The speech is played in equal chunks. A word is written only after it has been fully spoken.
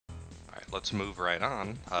let's move right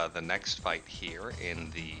on. The next fight here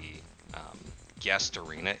in the guest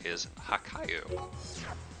arena is Hakaiou.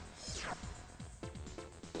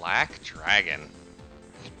 Black Dragon.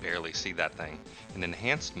 You can barely see that thing. An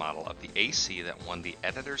enhanced model of the AC that won the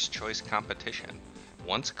Editor's Choice competition.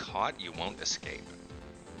 Once caught, you won't escape.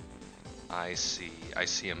 I see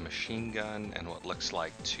a machine gun and what looks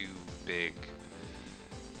like two big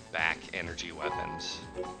back energy weapons.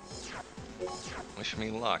 Wish me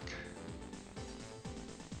luck.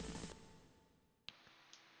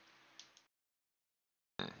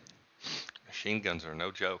 Machine guns are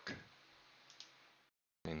no joke.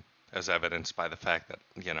 I mean, as evidenced by the fact that,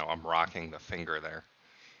 you know, I'm rocking the finger there.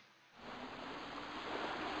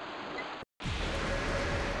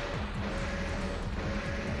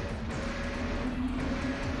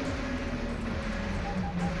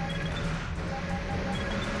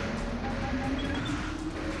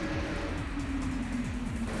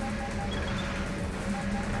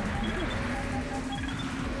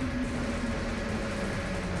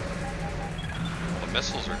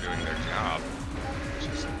 Missiles are doing their job, which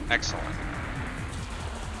is excellent.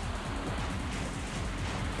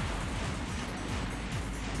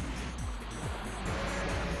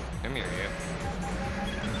 Come here, you.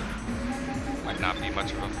 Might not be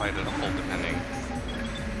much of a fight at all, depending.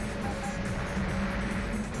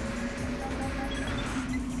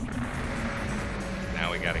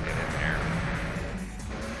 Now we gotta get in there.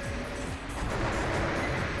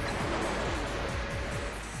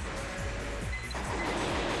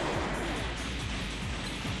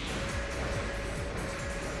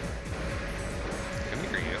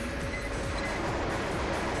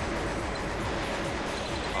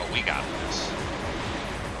 We got this.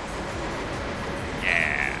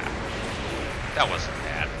 Yeah. That wasn't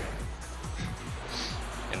bad.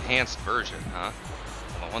 Enhanced version, huh?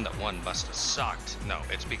 Well, the one that won must have sucked. No,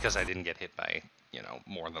 it's because I didn't get hit by, you know,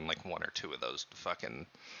 more than like one or two of those fucking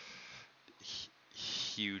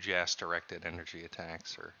huge-ass directed energy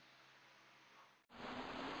attacks, or...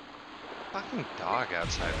 Fucking dog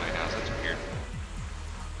outside my house, that's weird.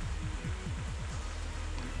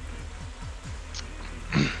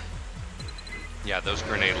 Yeah, those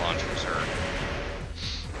grenade launchers are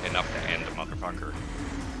enough to end a motherfucker.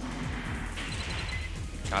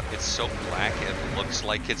 God, it's so black it looks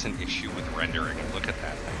like it's an issue with rendering. Look at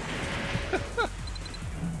that thing.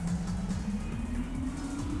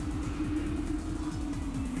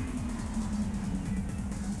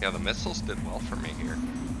 Yeah, the missiles did well for me here.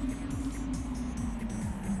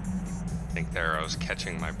 I think there I was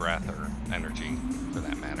catching my breath, or energy, for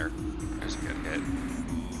that matter. There's a good hit.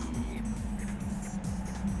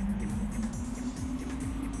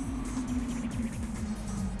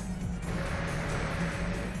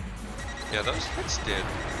 Yeah, those hits did.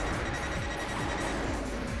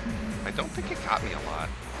 I don't think it got me a lot.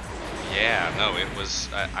 Yeah, no, it was.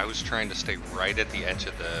 I was trying to stay right at the edge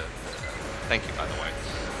of the. Thank you, by the way.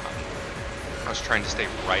 I was trying to stay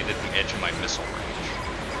right at the edge of my missile range.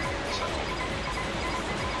 So,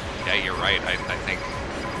 yeah, you're right. I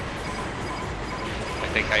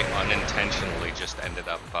think I unintentionally just ended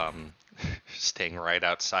up staying right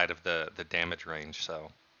outside of the damage range.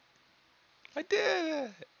 So, I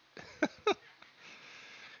did it.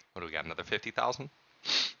 What do we got? Another 50,000?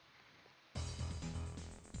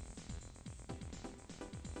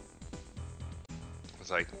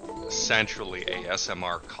 It's like essentially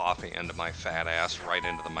ASMR coughing into my fat ass right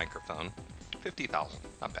into the microphone. 50,000,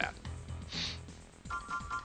 not bad.